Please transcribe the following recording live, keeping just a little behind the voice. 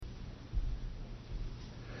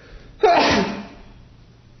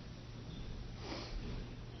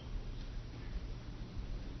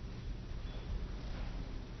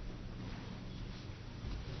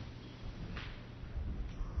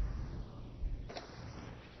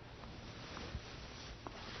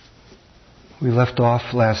We left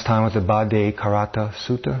off last time with the Bhaddekaretta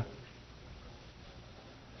Sutta,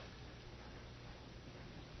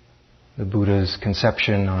 the Buddha's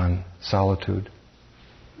conception on solitude,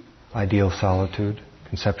 ideal solitude,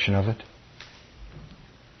 conception of it.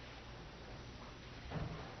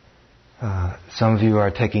 Some of you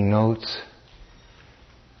are taking notes.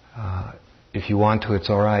 If you want to,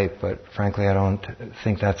 it's all right, but frankly I don't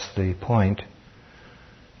think that's the point.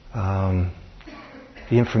 The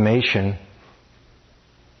information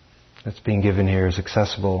that's being given here is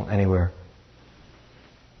accessible anywhere.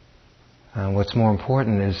 What's more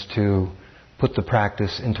important is to put the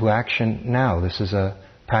practice into action now. This is a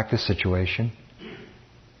practice situation,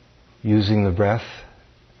 using the breath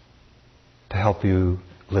to help you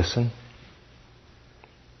listen.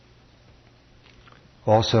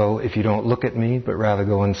 Also, if you don't look at me, but rather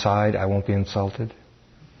go inside, I won't be insulted.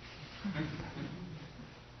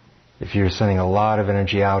 If you're sending a lot of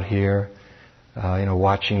energy out here,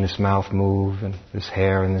 watching this mouth move and this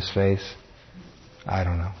hair and this face, I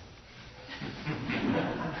don't know.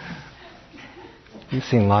 You've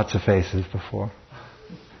seen lots of faces before.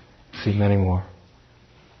 See many more.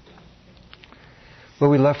 Where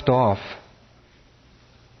we left off,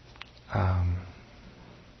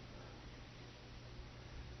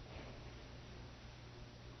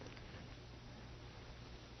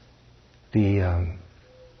 the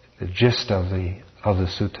gist of the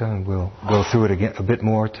sutta, and we'll go through it again a bit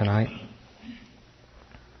more tonight,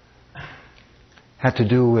 had to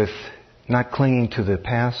do with not clinging to the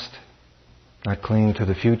past, not clinging to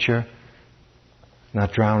the future,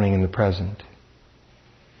 not drowning in the present.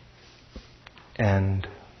 And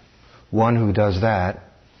one who does that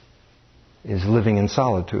is living in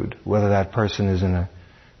solitude, whether that person is in a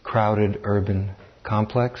crowded urban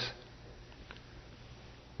complex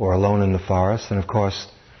or alone in the forest. And of course,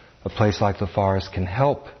 a place like the forest can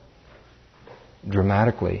help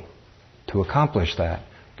dramatically to accomplish that,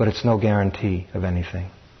 but it's no guarantee of anything.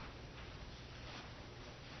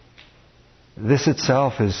 This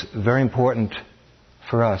itself is very important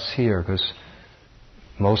for us here, because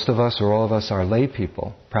most of us, or all of us, are lay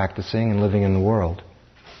people practicing and living in the world.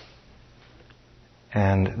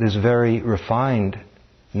 And this very refined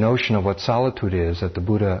notion of what solitude is that the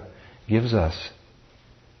Buddha gives us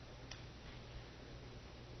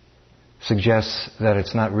suggests that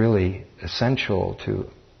it's not really essential to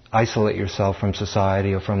isolate yourself from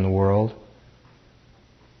society or from the world.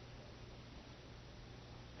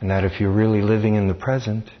 And that if you're really living in the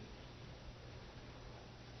present,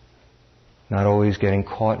 not always getting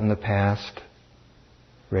caught in the past,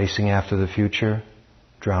 racing after the future,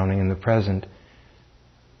 drowning in the present,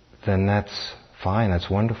 then that's fine, that's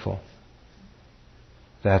wonderful.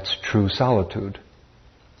 That's true solitude,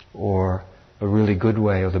 or a really good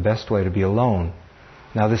way, or the best way to be alone.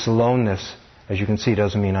 Now this aloneness, as you can see,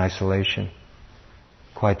 doesn't mean isolation.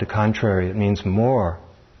 Quite the contrary, it means more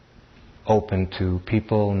open to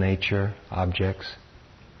people, nature, objects.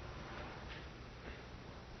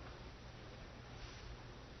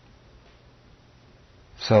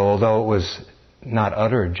 So although it was not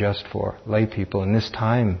uttered just for lay people, in this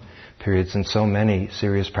time period, since so many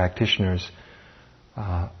serious practitioners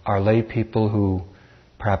are lay people who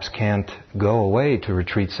perhaps can't go away to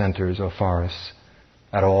retreat centers or forests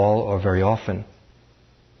at all or very often,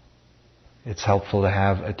 it's helpful to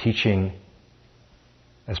have a teaching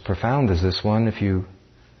as profound as this one. If you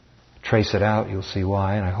trace it out, you'll see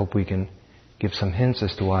why, and I hope we can give some hints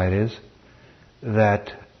as to why it is,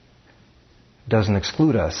 that doesn't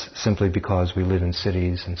exclude us simply because we live in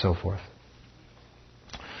cities and so forth.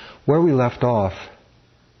 Where we left off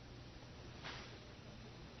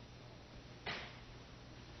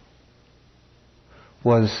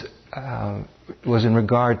was in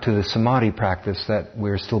regard to the samadhi practice that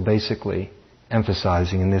we're still basically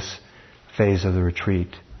emphasizing in this phase of the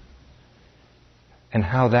retreat, and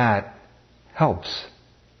how that helps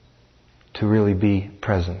to really be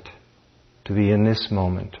present, to be in this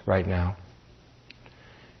moment right now.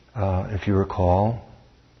 If you recall,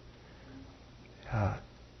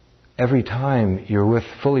 every time you're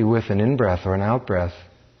fully with an in-breath or an out-breath,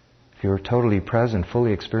 if you're totally present,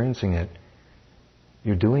 fully experiencing it,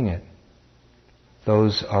 you're doing it.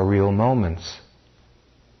 Those are real moments.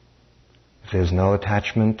 If there's no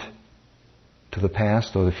attachment to the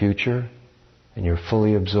past or the future, and you're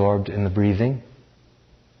fully absorbed in the breathing,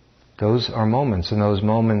 those are moments, and those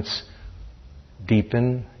moments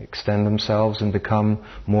deepen, extend themselves, and become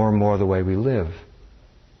more and more the way we live.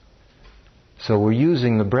 So we're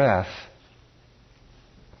using the breath.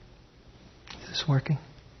 Is this working?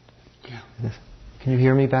 Yeah. Can you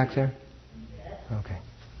hear me back there? Okay.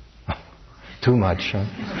 Too much, huh?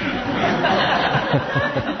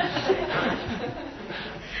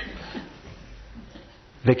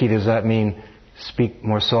 Vicky, does that mean speak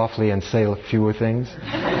more softly and say fewer things?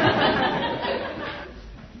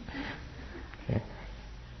 Okay.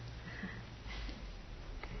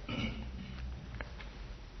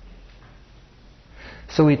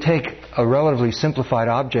 So we take a relatively simplified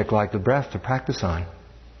object like the breath to practice on.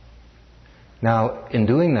 Now, in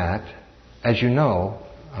doing that, as you know,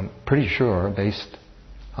 I'm pretty sure, based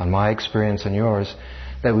on my experience and yours,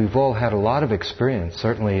 that we've all had a lot of experience,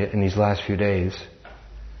 certainly in these last few days,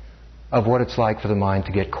 of what it's like for the mind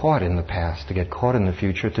to get caught in the past, to get caught in the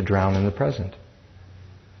future, to drown in the present.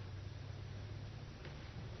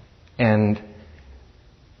 And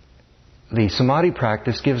the samadhi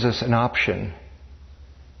practice gives us an option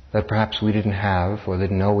that perhaps we didn't have or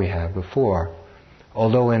didn't know we had before,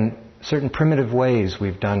 although in certain primitive ways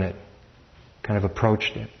we've done it, kind of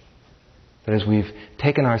approached it. That is, we've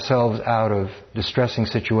taken ourselves out of distressing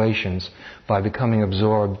situations by becoming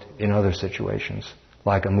absorbed in other situations,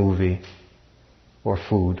 like a movie or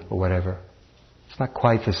food or whatever. It's not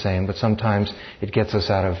quite the same, but sometimes it gets us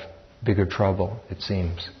out of bigger trouble, it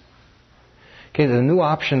seems. Okay, the new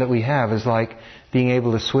option that we have is like being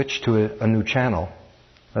able to switch to a new channel.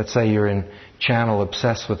 Let's say you're in channel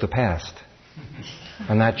obsessed with the past.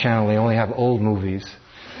 On that channel they only have old movies,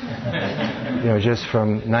 just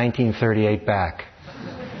from 1938 back.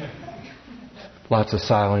 Lots of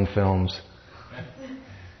silent films.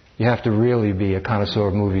 You have to really be a connoisseur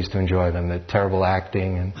of movies to enjoy them. The terrible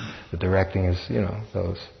acting and the directing is,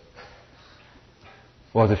 those.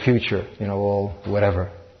 Or the future, all whatever,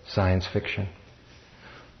 science fiction.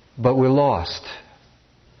 But we're lost.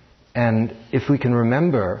 And if we can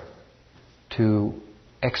remember to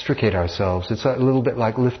extricate ourselves, it's a little bit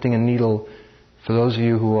like lifting a needle. For those of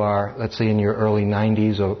you who are, let's say, in your early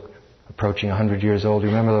 90s or approaching 100 years old, you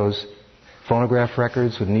remember those phonograph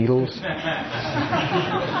records with needles? Yeah.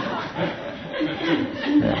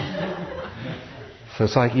 So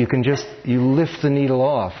it's like you lift the needle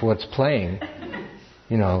off what's playing,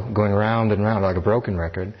 going round and round like a broken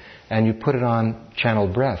record, and you put it on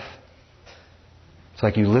channeled breath. It's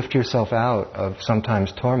like you lift yourself out of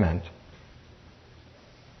sometimes torment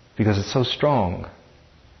because it's so strong.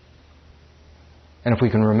 And if we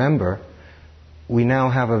can remember, we now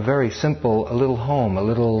have a very simple, a little home, a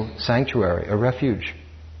little sanctuary, a refuge.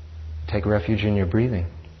 Take refuge in your breathing.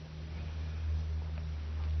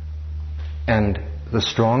 And the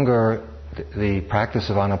stronger the practice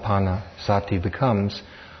of anapanasati becomes,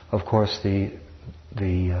 of course, the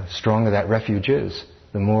stronger that refuge is,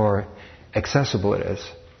 the more accessible it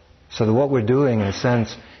is. So that what we're doing, in a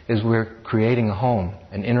sense, is we're creating a home,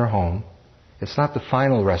 an inner home. It's not the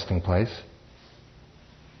final resting place.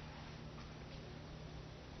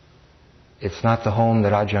 It's not the home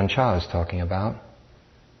that Ajahn Chah is talking about,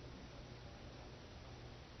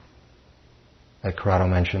 that Corrado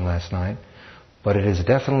mentioned last night. But it is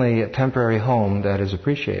definitely a temporary home that is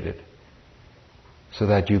appreciated, so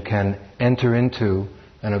that you can enter into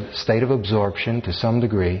a state of absorption to some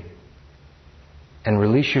degree and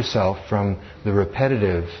release yourself from the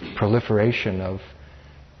repetitive proliferation of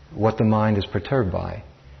what the mind is perturbed by.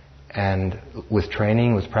 And with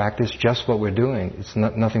training, with practice, just what we're doing, it's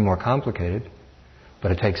nothing more complicated,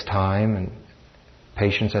 but it takes time and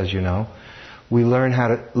patience, as you know. We learn how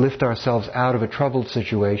to lift ourselves out of a troubled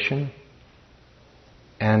situation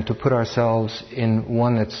and to put ourselves in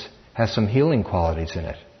one that has some healing qualities in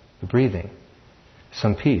it, the breathing,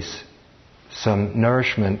 some peace, some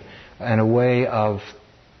nourishment, and a way of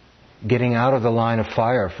getting out of the line of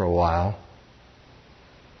fire for a while,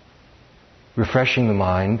 refreshing the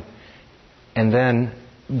mind, and then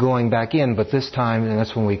going back in, but this time, and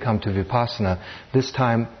that's when we come to vipassana, this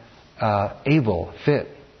time able, fit,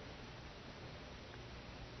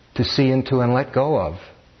 to see into and let go of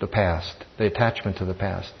the past, the attachment to the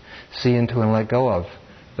past. See into and let go of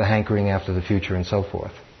the hankering after the future and so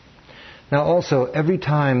forth. Now also, every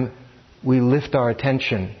time we lift our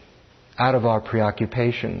attention out of our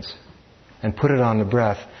preoccupations and put it on the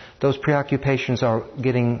breath, those preoccupations are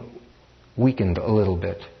getting weakened a little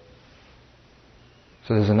bit.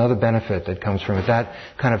 So there's another benefit that comes from it, that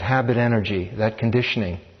kind of habit energy, that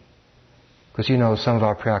conditioning. Because some of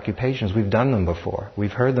our preoccupations, we've done them before,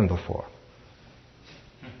 we've heard them before.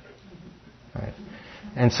 Right?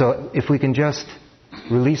 And so if we can just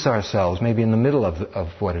release ourselves, maybe in the middle of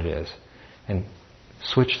what it is, and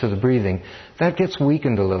switch to the breathing, that gets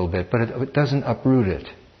weakened a little bit, but it doesn't uproot it.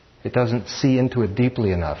 It doesn't see into it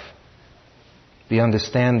deeply enough. The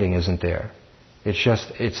understanding isn't there.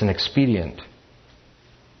 It's an expedient.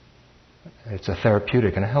 It's a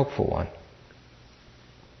therapeutic and a helpful one.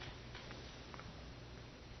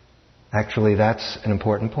 Actually, that's an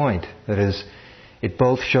important point. That is, it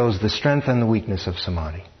both shows the strength and the weakness of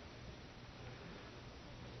samadhi.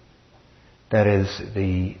 That is,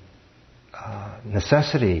 the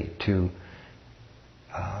necessity to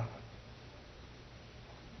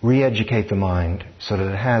re-educate the mind so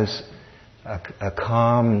that it has a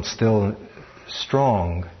calm and still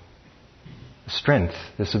strong strength,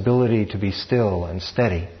 this ability to be still and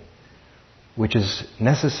steady, which is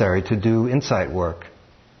necessary to do insight work.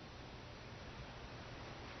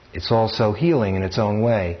 It's also healing in its own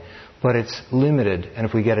way, but it's limited, and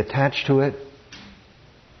if we get attached to it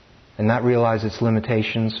and not realize its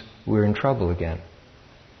limitations, we're in trouble again.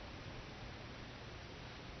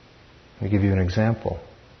 Let me give you an example.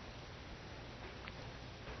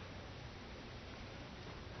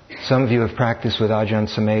 Some of you have practiced with Ajahn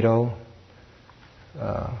Sumedho,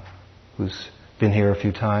 who's been here a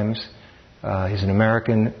few times. He's an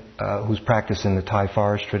American who's practiced in the Thai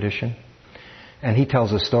forest tradition. And he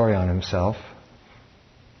tells a story on himself.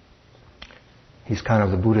 He's kind of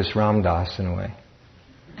the Buddhist Ram Dass in a way.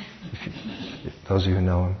 Those of you who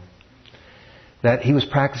know him. That he was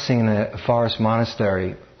practicing in a forest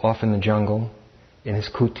monastery off in the jungle, in his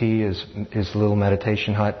kuti, his little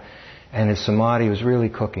meditation hut. And his samadhi was really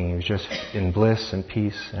cooking. He was just in bliss and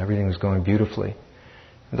peace, and everything was going beautifully.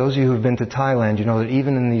 And those of you who have been to Thailand, you know that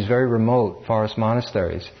even in these very remote forest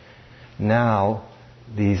monasteries, now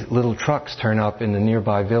these little trucks turn up in the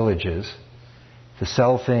nearby villages to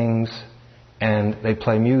sell things, and they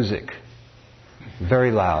play music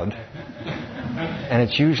very loud. And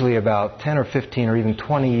it's usually about 10 or 15 or even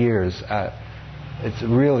 20 years. It's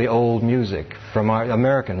really old music from our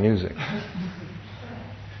American music.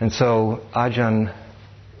 And so Ajahn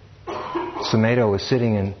Sumedho was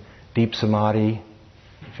sitting in deep samadhi,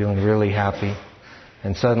 feeling really happy,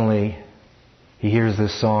 and suddenly he hears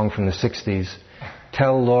this song from the 60s,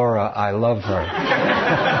 "Tell Laura I love her."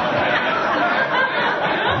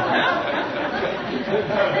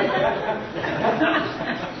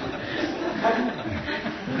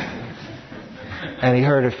 And he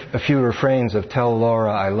heard a few refrains of "Tell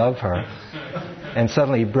Laura I love her." And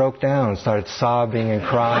suddenly he broke down and started sobbing and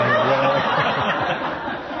crying.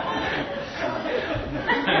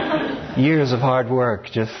 Years of hard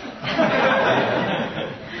work just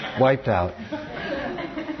wiped out.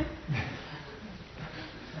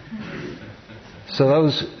 So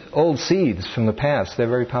those old seeds from the past, they're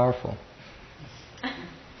very powerful.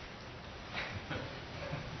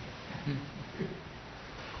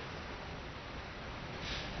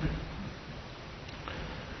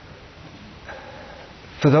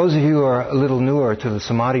 For those of you who are a little newer to the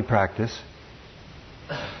samadhi practice,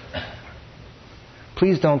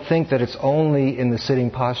 please don't think that it's only in the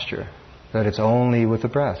sitting posture, that it's only with the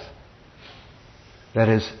breath. That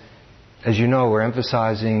is, as you know, we're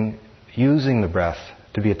emphasizing using the breath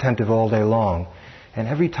to be attentive all day long. And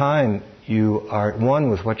every time you are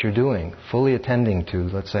one with what you're doing, fully attending to,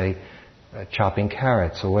 let's say, chopping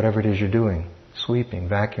carrots or whatever it is you're doing, sweeping,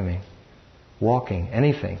 vacuuming, walking,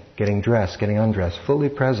 anything, getting dressed, getting undressed, fully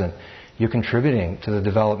present, you're contributing to the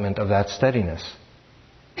development of that steadiness.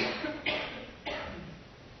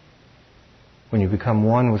 When you become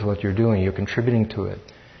one with what you're doing, you're contributing to it.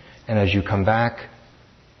 And as you come back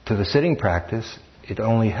to the sitting practice, it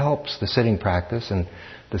only helps the sitting practice, and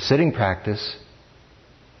the sitting practice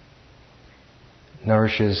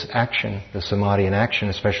nourishes action, the samadhi in action,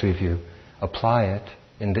 especially if you apply it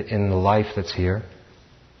in the life that's here.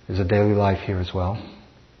 There's a daily life here as well.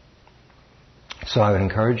 So I would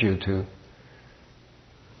encourage you to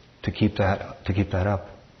keep that up.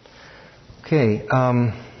 Okay.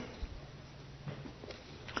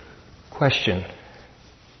 Question.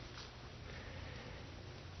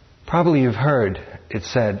 Probably you've heard it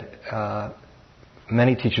said,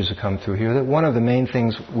 many teachers who come through here, that one of the main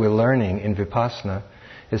things we're learning in Vipassana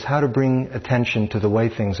is how to bring attention to the way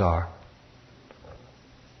things are.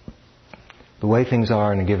 The way things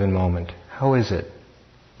are in a given moment. How is it?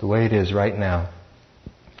 The way it is right now.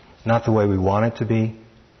 Not the way we want it to be,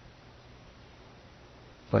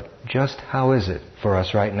 but just how is it for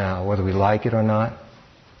us right now, whether we like it or not.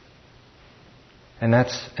 And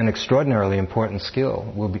that's an extraordinarily important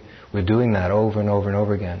skill. We're doing that over and over and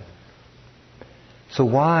over again. So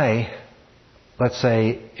why, let's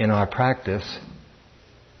say in our practice,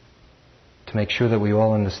 to make sure that we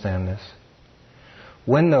all understand this,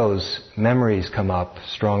 when those memories come up,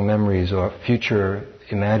 strong memories or future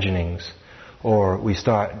imaginings, or we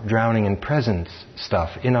start drowning in present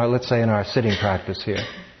stuff, let's say in our sitting practice here,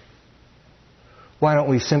 why don't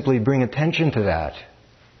we simply bring attention to that?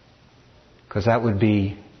 Because that would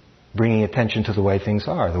be bringing attention to the way things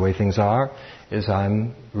are. The way things are is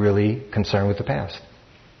I'm really concerned with the past.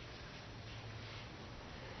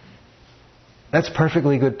 That's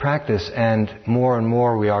perfectly good practice, and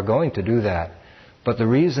more we are going to do that. But the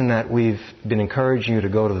reason that we've been encouraging you to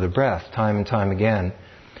go to the breath time and time again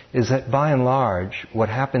is that by and large, what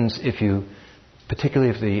happens if you,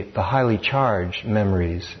 particularly if the highly charged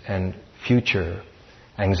memories and future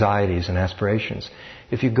anxieties and aspirations,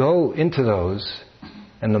 if you go into those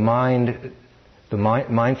and the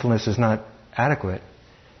mindfulness is not adequate,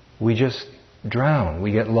 we just drown.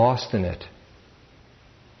 We get lost in it.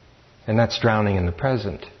 And that's drowning in the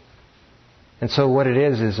present. And so what it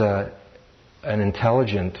is an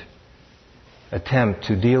intelligent attempt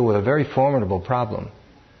to deal with a very formidable problem,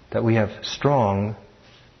 that we have strong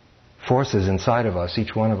forces inside of us,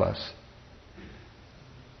 each one of us.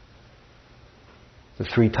 The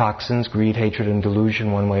three toxins, greed, hatred, and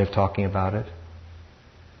delusion, one way of talking about it.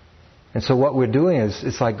 And so what we're doing is,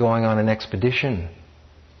 it's like going on an expedition,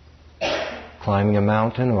 climbing a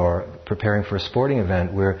mountain or preparing for a sporting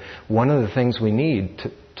event, where one of the things we need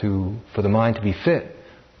for the mind to be fit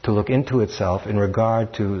to look into itself in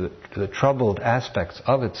regard to the troubled aspects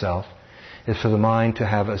of itself is for the mind to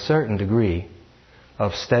have a certain degree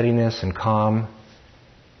of steadiness and calm.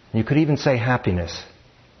 You could even say happiness.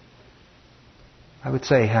 I would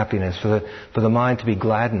say happiness, for the mind to be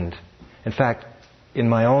gladdened. In fact, in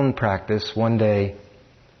my own practice, one day,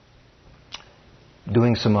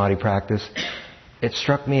 doing samadhi practice, it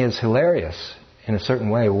struck me as hilarious in a certain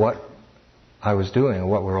way what I was doing,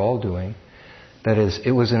 what we're all doing. That is,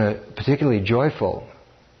 it was in a particularly joyful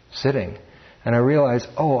sitting. And I realized,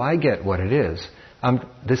 I get what it is.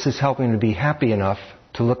 This is helping me to be happy enough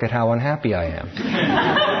to look at how unhappy I am.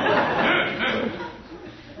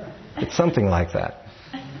 It's something like that.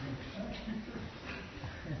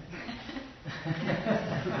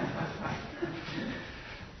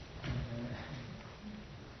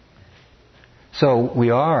 So we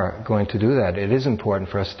are going to do that. It is important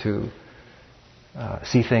for us to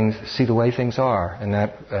see the way things are, and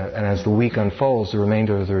as the week unfolds, the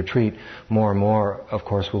remainder of the retreat, more and more, of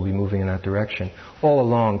course, we'll be moving in that direction. All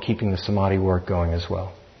along, keeping the samadhi work going as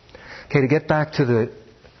well. Okay, to get back to the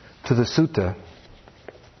sutta.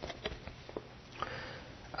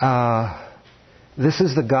 This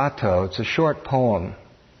is the Gatto. It's a short poem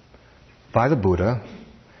by the Buddha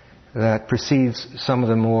that precedes some of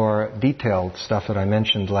the more detailed stuff that I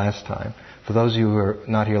mentioned last time. For those of you who were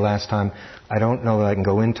not here last time, I don't know that I can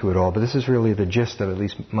go into it all, but this is really the gist of at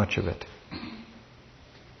least much of it.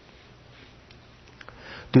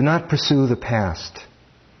 Do not pursue the past.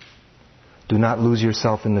 Do not lose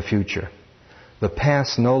yourself in the future. The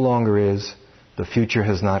past no longer is, the future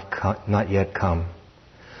has not yet come.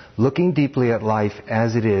 Looking deeply at life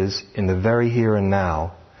as it is in the very here and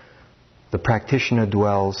now, the practitioner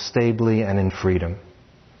dwells stably and in freedom.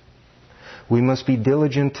 We must be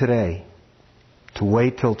diligent today. To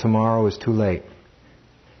wait till tomorrow is too late.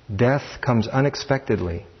 Death comes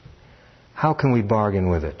unexpectedly. How can we bargain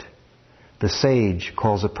with it? The sage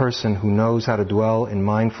calls a person who knows how to dwell in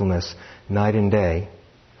mindfulness night and day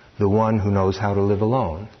the one who knows how to live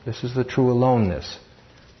alone. This is the true aloneness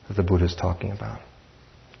that the Buddha is talking about.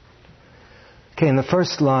 Okay, in the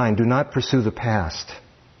first line, do not pursue the past.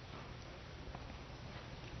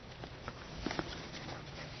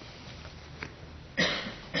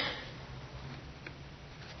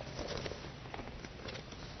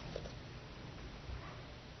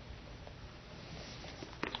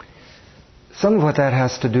 Some of what that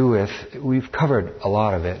has to do with, we've covered a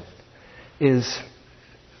lot of it, is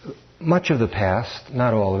much of the past,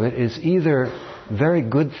 not all of it, is either very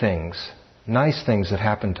good things, nice things that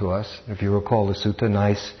happened to us. If you recall the sutta,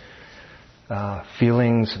 nice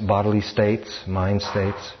feelings, bodily states, mind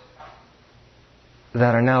states,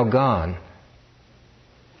 that are now gone.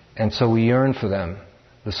 And so we yearn for them,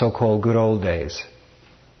 the so-called good old days.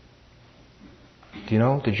 Do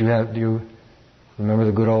you remember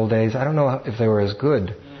the good old days? I don't know if they were as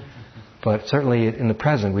good, but certainly in the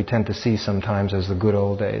present we tend to see sometimes as the good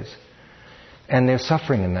old days. And there's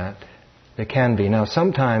suffering in that. There can be. Now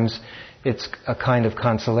sometimes it's a kind of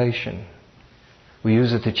consolation. We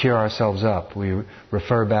use it to cheer ourselves up. We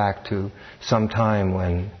refer back to some time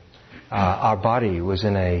when our body was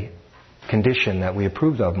in a condition that we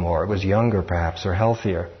approved of more. It was younger perhaps, or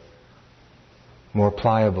healthier, more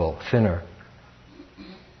pliable, thinner.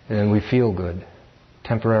 And we feel good.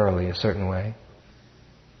 Temporarily, a certain way.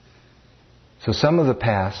 So some of the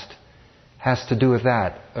past has to do with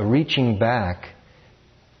that, a reaching back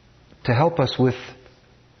to help us with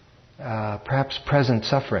perhaps present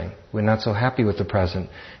suffering. We're not so happy with the present,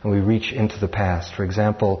 and we reach into the past. For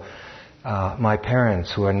example, my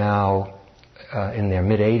parents, who are now in their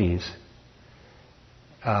mid-80s,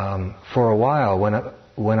 for a while,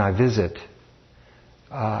 when I visit,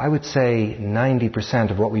 I would say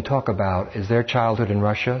 90% of what we talk about is their childhood in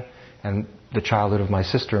Russia and the childhood of my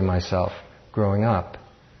sister and myself growing up.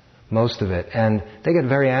 Most of it. And they get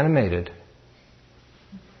very animated.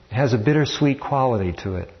 It has a bittersweet quality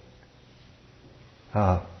to it.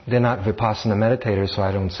 They're not Vipassana meditators, so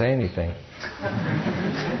I don't say anything.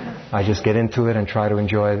 I just get into it and try to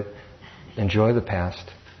enjoy the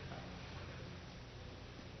past.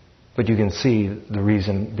 But you can see the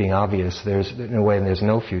reason being obvious. In a way, there's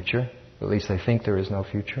no future. At least they think there is no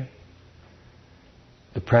future.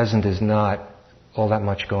 The present is not all that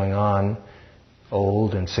much going on.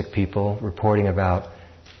 Old and sick people reporting about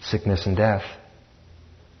sickness and death.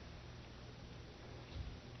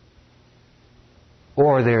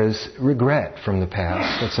 Or there's regret from the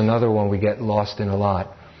past. That's another one we get lost in a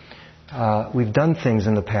lot. We've done things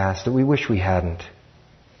in the past that we wish we hadn't.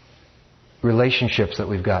 Relationships that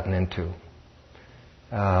we've gotten into.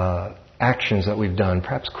 Actions that we've done.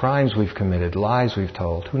 Perhaps crimes we've committed. Lies we've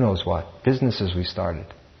told. Who knows what. Businesses we started.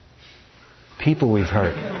 People we've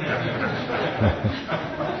hurt.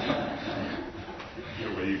 The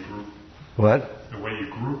way you group. What? The way you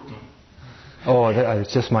group them. Oh,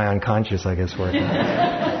 it's just my unconscious, I guess, working.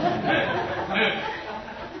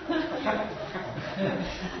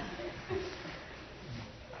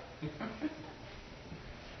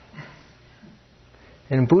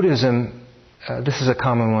 In Buddhism, this is a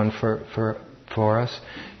common one for us.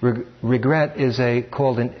 Regret is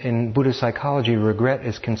called in Buddhist psychology. Regret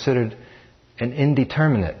is considered an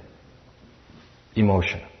indeterminate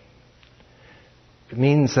emotion. It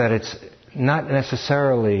means that it's not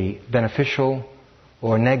necessarily beneficial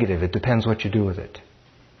or negative. It depends what you do with it.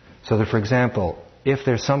 So that, for example, if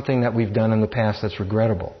there's something that we've done in the past that's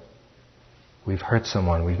regrettable, we've hurt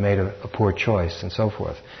someone, we've made a poor choice, and so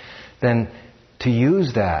forth, then to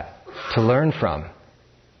use that to learn from,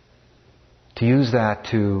 to use that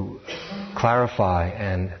to clarify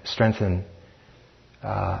and strengthen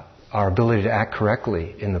our ability to act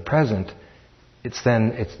correctly in the present, it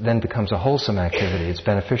then becomes a wholesome activity. It's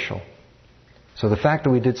beneficial. So the fact that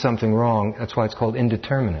we did something wrong, that's why it's called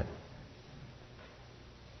indeterminate.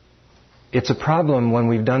 It's a problem when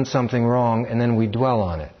we've done something wrong and then we dwell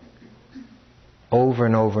on it over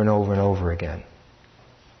and over and over and over again.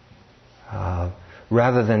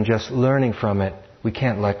 Rather than just learning from it, we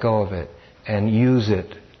can't let go of it and use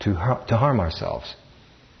it to harm ourselves.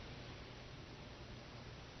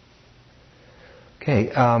 Okay,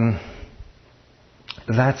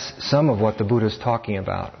 that's some of what the Buddha is talking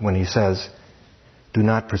about when he says, do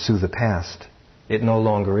not pursue the past. It no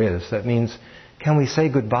longer is. That means, can we say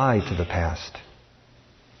goodbye to the past?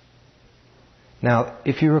 Now,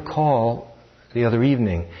 if you recall the other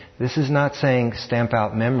evening, this is not saying stamp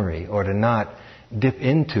out memory or to not dip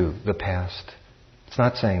into the past. It's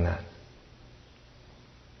not saying that.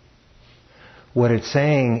 What it's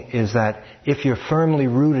saying is that if you're firmly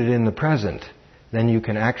rooted in the present, then you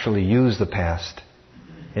can actually use the past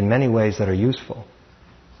in many ways that are useful.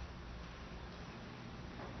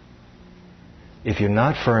 If you're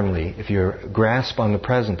not firmly, if your grasp on the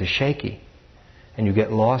present is shaky, and you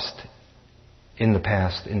get lost in the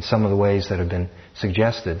past in some of the ways that have been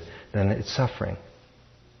suggested, then it's suffering.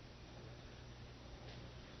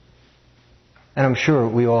 And I'm sure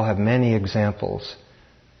we all have many examples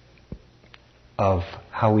of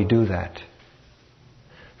how we do that.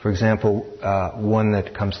 For example, one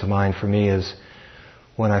that comes to mind for me is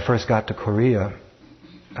when I first got to Korea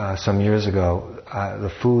some years ago,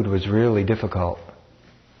 the food was really difficult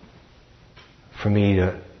for me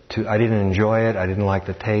to I didn't enjoy it, I didn't like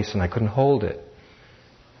the taste, and I couldn't hold it.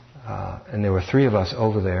 And there were 3 of us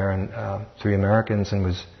over there, and 3 Americans,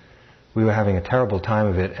 and we were having a terrible time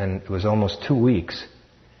of it, and it was almost 2 weeks,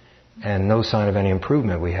 and no sign of any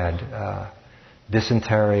improvement. We had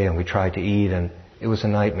dysentery, and we tried to eat, and it was a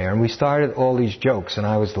nightmare. And we started all these jokes, and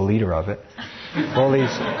I was the leader of it. All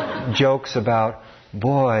these jokes about,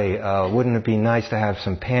 boy, wouldn't it be nice to have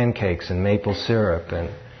some pancakes and maple syrup, and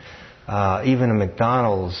even a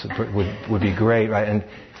McDonald's would be great, right?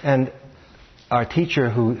 And our teacher,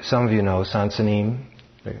 who some of you know, Sansanim,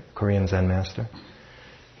 the Korean Zen master,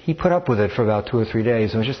 he put up with it for about 2 or 3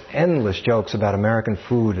 days. It was just endless jokes about American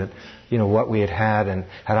food and, what we had. And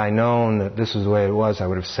had I known that this was the way it was, I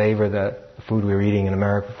would have savored the food we were eating in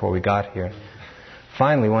America before we got here.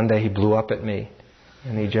 Finally, one day he blew up at me.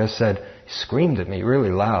 And he just said, he screamed at me really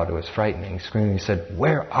loud. It was frightening. He screamed, he said,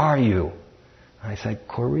 "Where are you?" I said,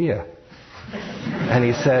 Korea. And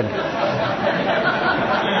he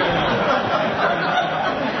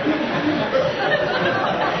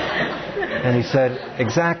said,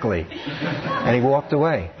 exactly. And he walked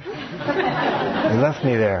away. He left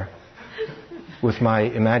me there with my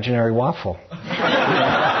imaginary waffle.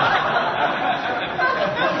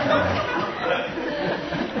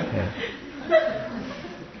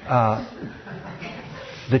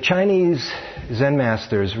 The Chinese Zen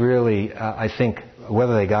masters really, I think,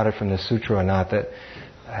 whether they got it from the Sutra or not, that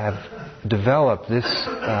have developed this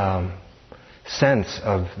sense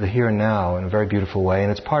of the here and now in a very beautiful way,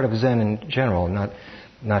 and it's part of Zen in general,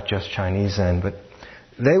 not just Chinese Zen, but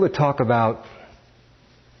they would talk about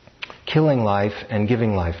killing life and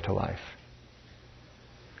giving life to life.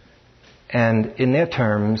 And in their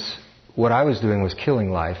terms, what I was doing was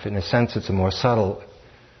killing life. In a sense, it's a more subtle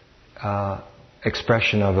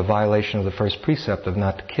expression of a violation of the first precept of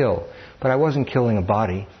not to kill. But I wasn't killing a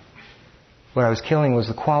body. What I was killing was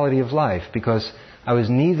the quality of life, because I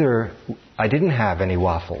didn't have any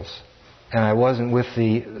waffles, and I wasn't with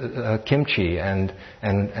the kimchi and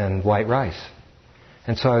white rice.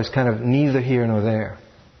 And so I was kind of neither here nor there.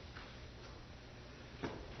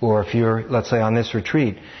 Or if you're, let's say on this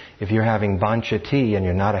retreat, if you're having bancha tea and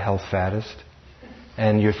you're not a health faddist,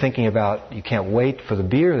 and you're thinking about, you can't wait for the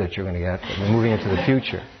beer that you're going to get, but you're moving into the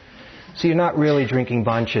future. So you're not really drinking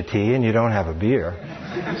bancha tea and you don't have a beer.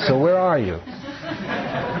 So where are you?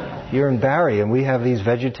 You're in Bari and we have these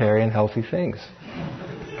vegetarian healthy things.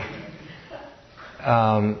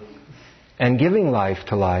 And giving life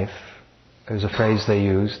to life, there's a phrase they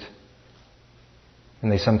used,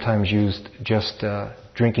 and they sometimes used just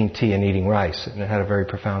drinking tea and eating rice, and it had a very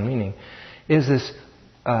profound meaning, is this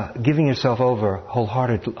giving yourself over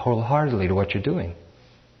wholeheartedly to what you're doing.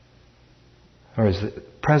 Or is the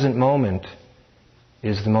present moment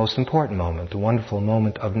is the most important moment, the wonderful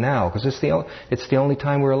moment of now, because it's the only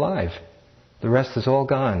time we're alive. The rest is all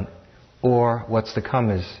gone, or what's to come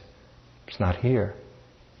it's not here.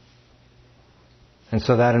 And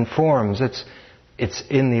so that informs, it's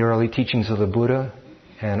in the early teachings of the Buddha,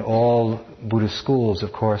 and all Buddhist schools,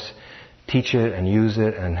 of course, teach it and use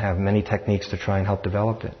it and have many techniques to try and help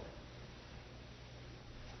develop it.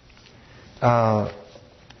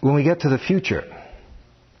 When we get to the future,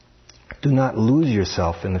 do not lose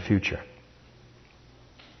yourself in the future.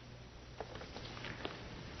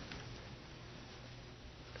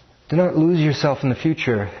 Do not lose yourself in the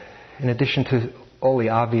future, in addition to all the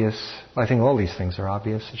obvious. I think all these things are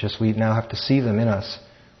obvious. It's just we now have to see them in us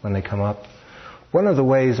when they come up. One of the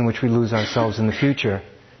ways in which we lose ourselves in the future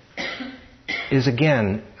is,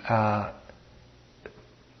 again,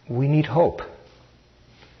 we need hope.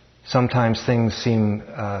 Sometimes things seem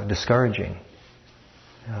discouraging.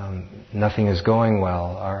 Nothing is going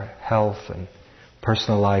well, our health and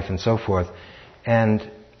personal life and so forth.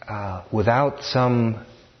 And without some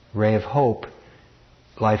ray of hope,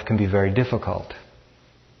 life can be very difficult.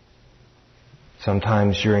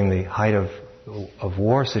 Sometimes during the height of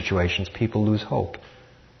war situations, people lose hope.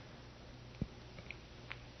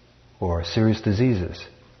 Or serious diseases.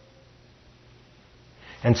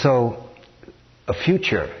 And so a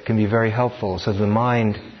future can be very helpful. So the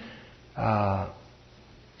mind,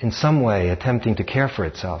 in some way attempting to care for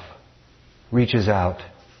itself, reaches out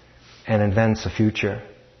and invents a future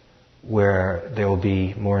where there will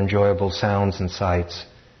be more enjoyable sounds and sights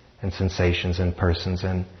and sensations and persons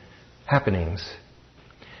and happenings.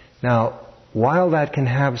 Now, while that can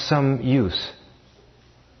have some use,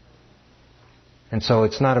 and so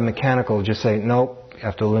it's not a mechanical, just say, nope, you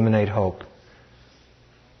have to eliminate hope.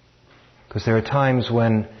 Because there are times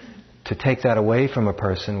when to take that away from a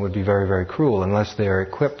person would be very, very cruel unless they are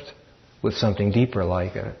equipped with something deeper,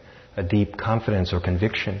 like a deep confidence or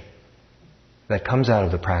conviction that comes out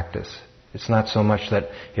of the practice. It's not so much that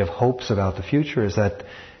you have hopes about the future, as that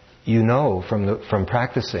you know from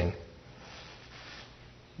practicing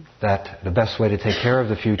that the best way to take care of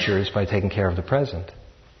the future is by taking care of the present.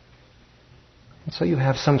 And so you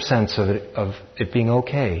have some sense of it being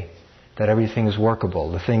okay, that everything is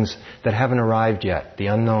workable. The things that haven't arrived yet, the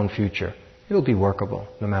unknown future, it'll be workable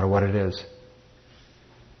no matter what it is.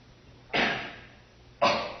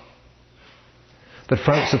 But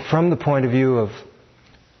from the point of view of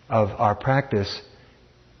our practice,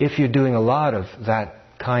 if you're doing a lot of that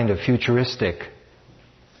kind of futuristic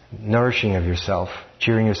nourishing of yourself,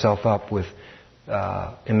 cheering yourself up with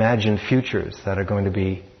imagined futures that are going to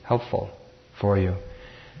be helpful for you,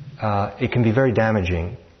 it can be very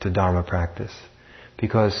damaging to Dharma practice.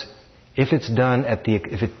 Because if it's done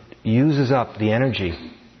if it uses up the energy,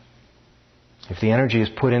 if the energy is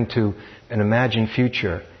put into an imagined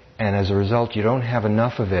future and as a result you don't have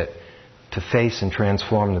enough of it to face and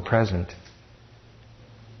transform the present,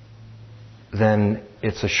 then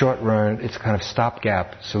it's a short run, it's a kind of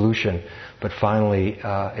stopgap solution, but finally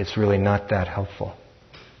it's really not that helpful.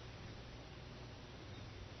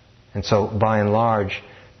 And so by and large,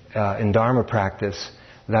 in Dharma practice,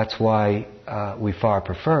 that's why we far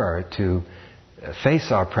prefer to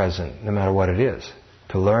face our present, no matter what it is,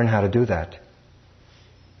 to learn how to do that.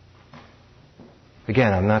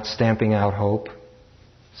 Again, I'm not stamping out hope.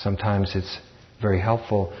 Sometimes it's very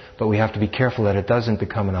helpful, but we have to be careful that it doesn't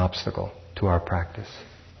become an obstacle to our practice.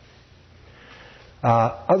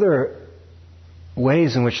 Other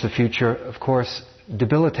ways in which the future, of course,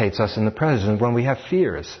 debilitates us in the present, when we have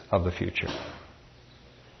fears of the future.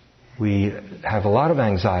 We have a lot of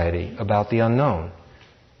anxiety about the unknown.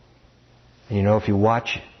 And you know, if you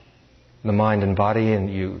watch the mind and body and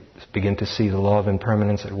you begin to see the law of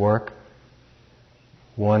impermanence at work,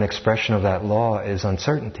 one expression of that law is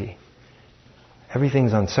uncertainty.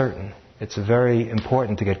 Everything's uncertain. It's very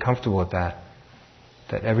important to get comfortable with that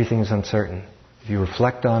everything is uncertain. If you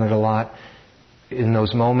reflect on it a lot, in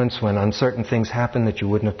those moments when uncertain things happen that you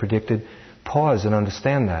wouldn't have predicted, pause and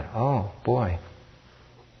understand that. Oh, boy.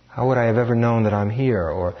 How would I have ever known that I'm here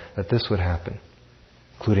or that this would happen?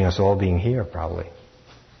 Including us all being here, probably.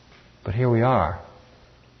 But here we are.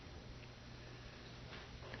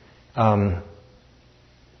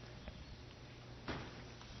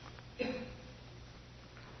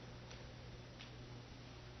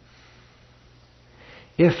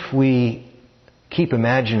 If we keep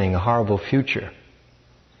imagining a horrible future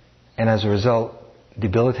and as a result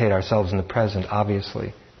debilitate ourselves in the present,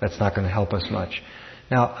 obviously that's not going to help us much.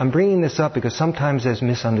 Now, I'm bringing this up because sometimes there's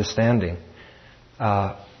misunderstanding.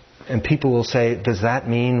 And people will say, does that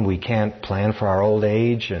mean we can't plan for our old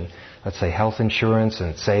age and, let's say, health insurance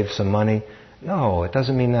and save some money? No, it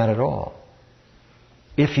doesn't mean that at all.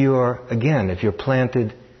 If you're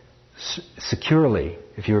planted securely,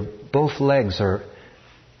 if your both legs are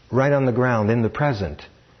right on the ground in the present,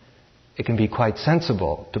 it can be quite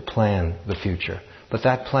sensible to plan the future. But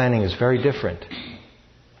that planning is very different.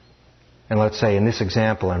 And let's say in this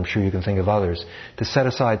example, I'm sure you can think of others, to set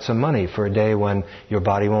aside some money for a day when your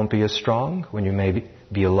body won't be as strong, when you may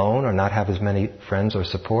be alone or not have as many friends or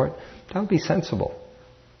support, that would be sensible.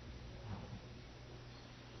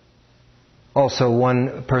 Also,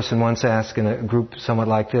 one person once asked in a group somewhat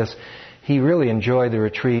like this, he really enjoyed the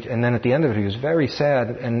retreat, and then at the end of it he was very sad,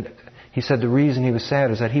 and he said the reason he was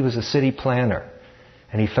sad is that he was a city planner,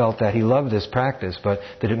 and he felt that he loved this practice, but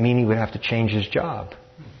did it mean he would have to change his job?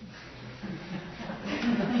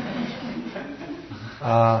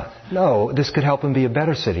 No, this could help him be a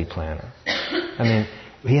better city planner. I mean,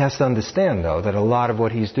 he has to understand, though, that a lot of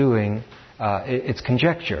what he's doing, it's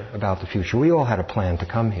conjecture about the future. We all had a plan to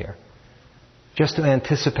come here, just to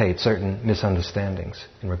anticipate certain misunderstandings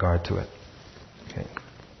in regard to it. Okay.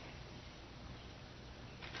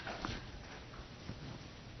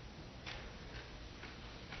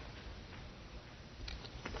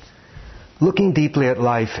 Looking deeply at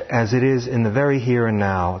life as it is in the very here and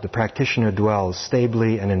now, the practitioner dwells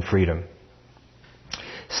stably and in freedom.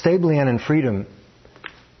 Stably and in freedom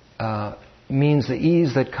means the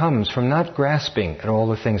ease that comes from not grasping at all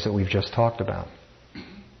the things that we've just talked about.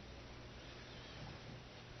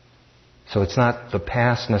 So it's not the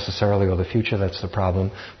past necessarily or the future that's the problem,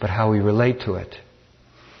 but how we relate to it.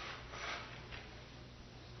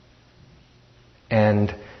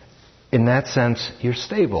 And in that sense, you're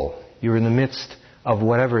stable. You're in the midst of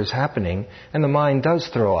whatever is happening, and the mind does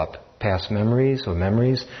throw up past memories or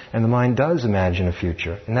memories, and the mind does imagine a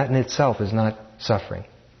future, and that in itself is not suffering.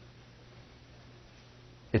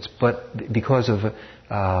 It's but because of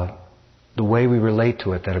the way we relate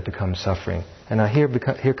to it that it becomes suffering. And now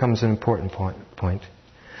here comes an important point.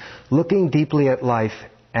 Looking deeply at life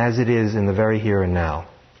as it is in the very here and now.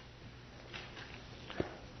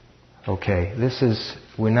 Okay,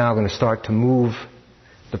 we're now going to start to move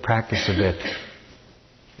the practice a bit.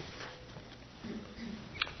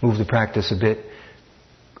 Move the practice a bit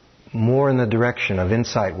more in the direction of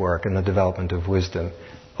insight work and the development of wisdom,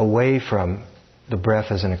 away from the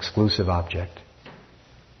breath as an exclusive object.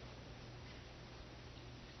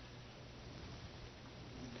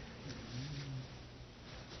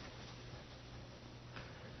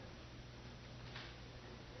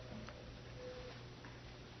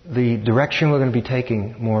 The direction we're going to be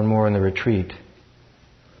taking more and more in the retreat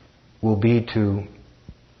will be to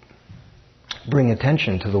bring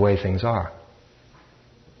attention to the way things are.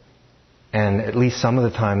 And at least some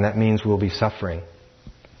of the time that means we'll be suffering.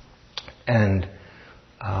 And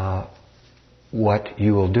what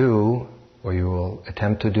you will do or you will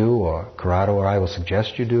attempt to do, or Karate or I will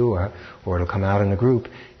suggest you do, or it'll come out in a group,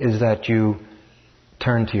 is that you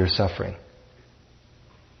turn to your suffering.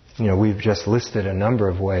 We've just listed a number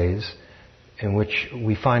of ways in which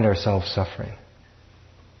we find ourselves suffering.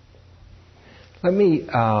 Let me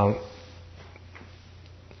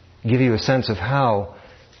give you a sense of how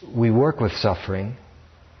we work with suffering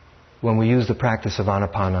when we use the practice of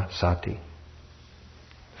anapanasati,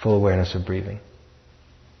 full awareness of breathing.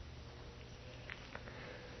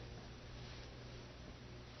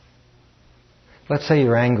 Let's say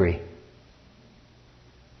you're angry.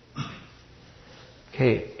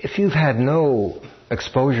 Okay, if you've had no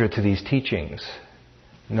exposure to these teachings,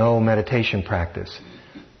 no meditation practice,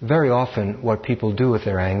 very often what people do with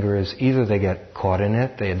their anger is either they get caught in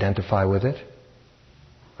it, they identify with it.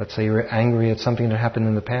 Let's say you're angry at something that happened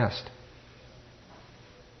in the past.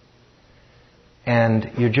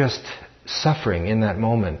 And you're just suffering in that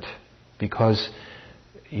moment because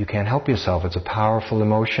you can't help yourself. It's a powerful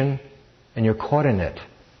emotion and you're caught in it.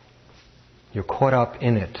 You're caught up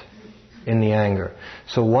in it, in the anger.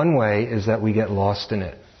 So one way is that we get lost in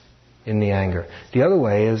it, in the anger. The other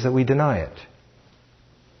way is that we deny it.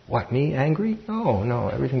 What, me angry? No,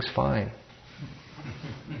 everything's fine.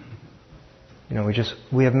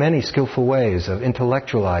 We have many skillful ways of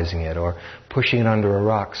intellectualizing it or pushing it under a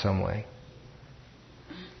rock some way.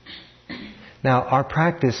 Now, our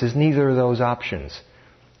practice is neither of those options.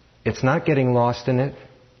 It's not getting lost in it,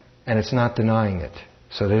 and it's not denying it.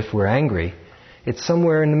 So that if we're angry, it's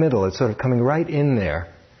somewhere in the middle. It's sort of coming right in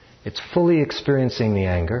there. It's fully experiencing the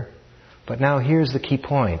anger. But now here's the key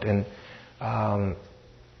point. And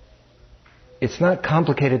it's not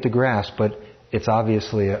complicated to grasp, but it's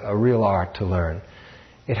obviously a real art to learn.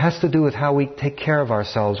 It has to do with how we take care of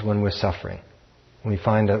ourselves when we're suffering, when we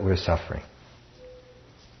find that we're suffering.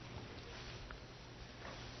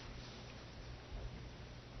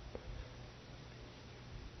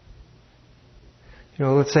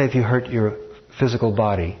 Let's say if you hurt your physical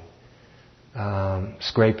body,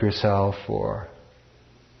 scrape yourself or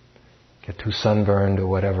get too sunburned or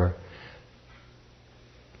whatever,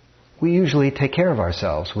 we usually take care of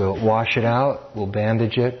ourselves. We'll wash it out, we'll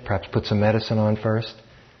bandage it, perhaps put some medicine on first.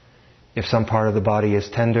 If some part of the body is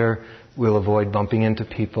tender, we'll avoid bumping into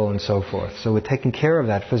people and so forth. So we're taking care of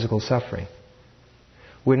that physical suffering.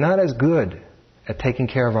 We're not as good at taking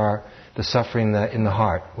care of the suffering in the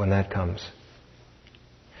heart when that comes.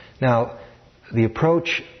 Now, the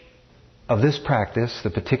approach of this practice,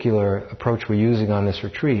 the particular approach we're using on this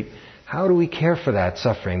retreat, how do we care for that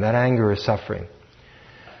suffering, that anger or suffering?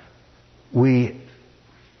 In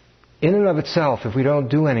and of itself, if we don't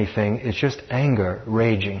do anything, it's just anger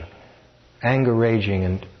raging,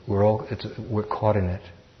 and we're caught in it.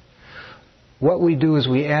 What we do is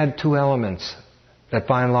we add two elements that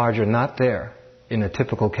by and large are not there in a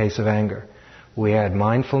typical case of anger. We add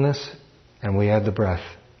mindfulness and we add the breath.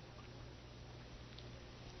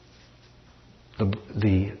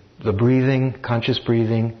 The breathing, conscious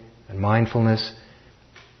breathing, and mindfulness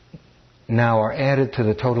now are added to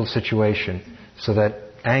the total situation so that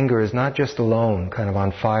anger is not just alone, kind of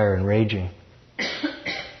on fire and raging.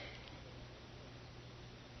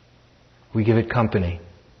 We give it company.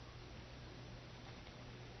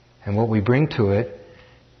 And what we bring to it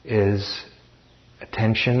is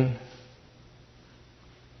attention,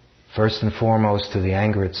 first and foremost to the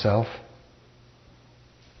anger itself.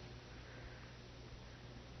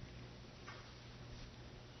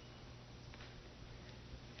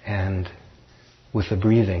 And with the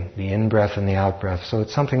breathing, the in-breath and the out-breath. So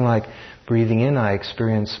it's something like breathing in, I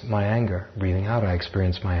experience my anger. Breathing out, I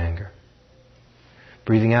experience my anger.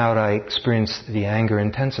 Breathing out, I experience the anger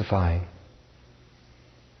intensifying.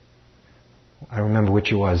 I don't remember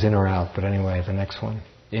which it was, in or out, but anyway, the next one.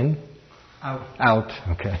 In? Out. Out,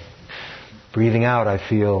 okay. Breathing out, I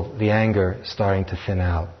feel the anger starting to thin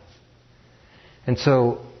out. And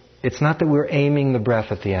so, it's not that we're aiming the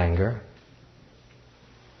breath at the anger.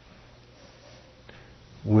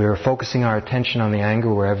 We're focusing our attention on the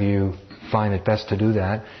anger wherever you find it best to do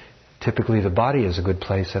that. Typically the body is a good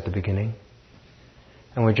place at the beginning.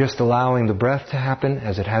 And we're just allowing the breath to happen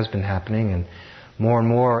as it has been happening, and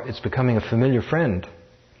more it's becoming a familiar friend.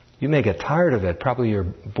 You may get tired of it. Probably you're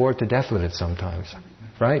bored to death with it sometimes.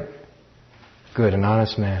 Right? Good, an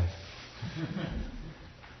honest man.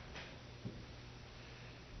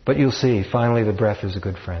 But you'll see, finally the breath is a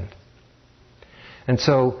good friend. And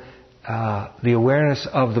so the awareness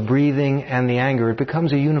of the breathing and the anger, it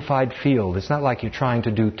becomes a unified field. It's not like you're trying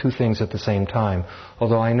to do two things at the same time,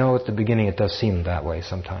 although I know at the beginning it does seem that way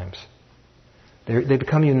sometimes. They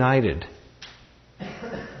become united.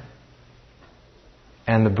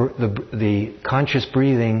 And the conscious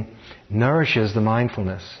breathing nourishes the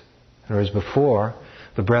mindfulness. Whereas before,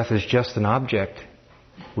 the breath is just an object.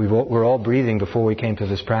 We're all breathing before we came to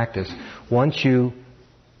this practice. Once you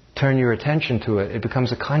turn your attention to it, it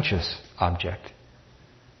becomes a conscious object.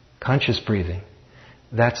 Conscious breathing.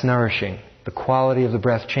 That's nourishing. The quality of the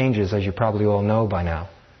breath changes, as you probably all know by now.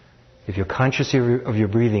 If you're conscious of your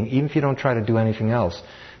breathing, even if you don't try to do anything else,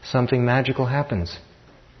 something magical happens.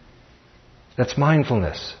 That's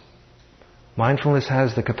mindfulness. Mindfulness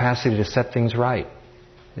has the capacity to set things right.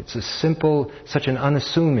 It's a simple, such an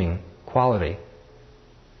unassuming quality,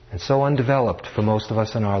 and so undeveloped for most of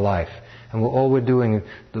us in our life. And all we're doing,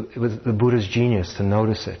 it was the Buddha's genius to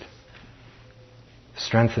notice it,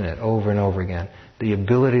 strengthen it over and over again. The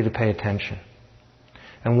ability to pay attention.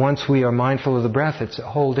 And once we are mindful of the breath, it's a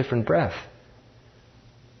whole different breath.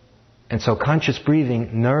 And so conscious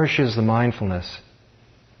breathing nourishes the mindfulness.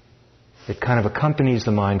 It kind of accompanies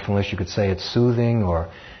the mindfulness. You could say it's soothing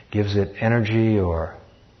or gives it energy or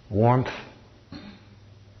warmth.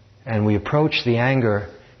 And we approach the anger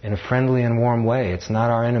in a friendly and warm way. It's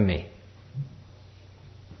not our enemy.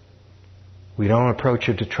 We don't approach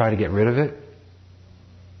it to try to get rid of it.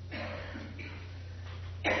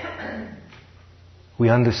 We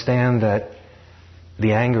understand that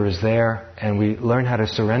the anger is there and we learn how to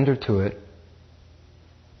surrender to it.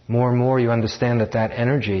 More and more you understand that that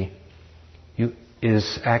energy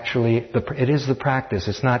is actually, it is the practice.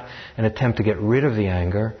 It's not an attempt to get rid of the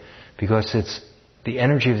anger, because it's the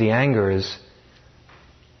energy of the anger is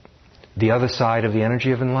the other side of the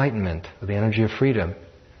energy of enlightenment, or the energy of freedom.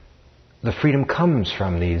 The freedom comes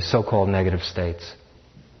from these so-called negative states.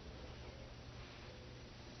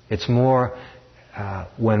 It's more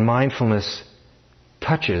when mindfulness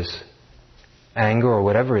touches anger or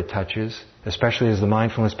whatever it touches, especially as the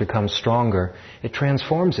mindfulness becomes stronger, it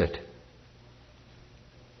transforms it.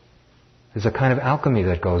 There's a kind of alchemy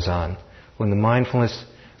that goes on. When the mindfulness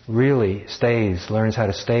really learns how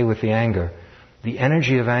to stay with the anger, the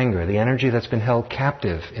energy of anger, the energy that's been held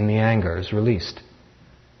captive in the anger is released.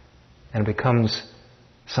 And it becomes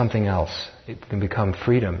something else. It can become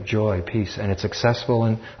freedom, joy, peace, and it's accessible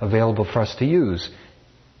and available for us to use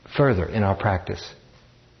further in our practice.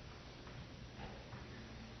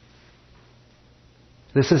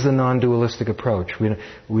 This is the non-dualistic approach.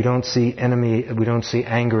 We don't see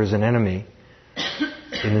anger as an enemy.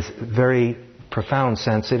 In this very profound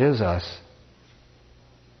sense, it is us.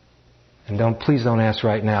 And please don't ask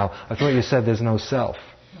right now, I thought you said there's no self.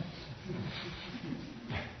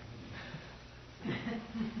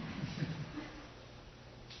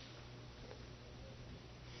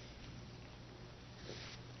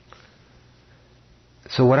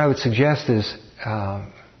 So what I would suggest is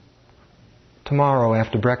tomorrow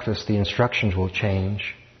after breakfast the instructions will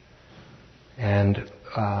change, and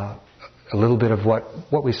a little bit of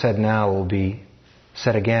what we said now will be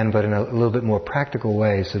said again, but in a little bit more practical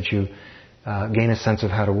way, so that you gain a sense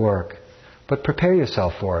of how to work. But prepare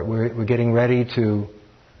yourself for it. We're getting ready to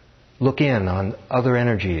look in on other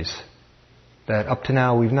energies that up to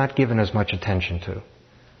now we've not given as much attention to.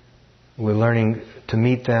 We're learning to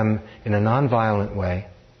meet them in a non-violent way,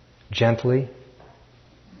 gently,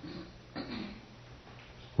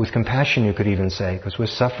 with compassion, you could even say, because we're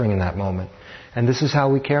suffering in that moment. And this is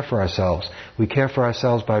how we care for ourselves. We care for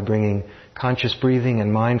ourselves by bringing conscious breathing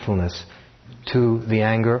and mindfulness to the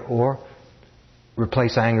anger, or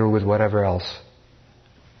replace anger with whatever else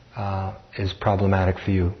is problematic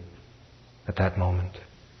for you at that moment.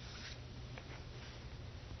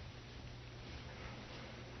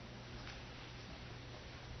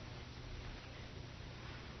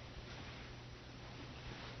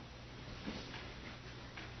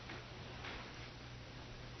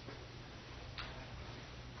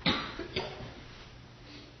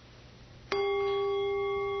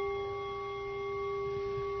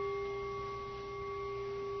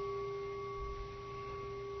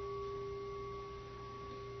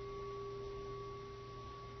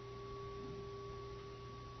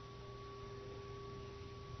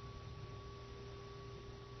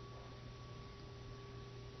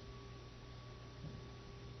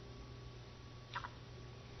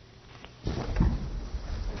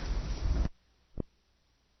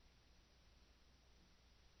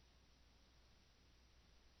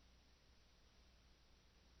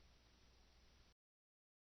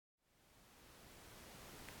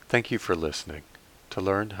 Thank you for listening. To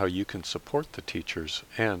learn how you can support the teachers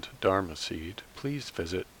and Dharma Seed, please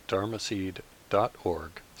visit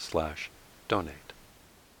dharmaseed.org/donate.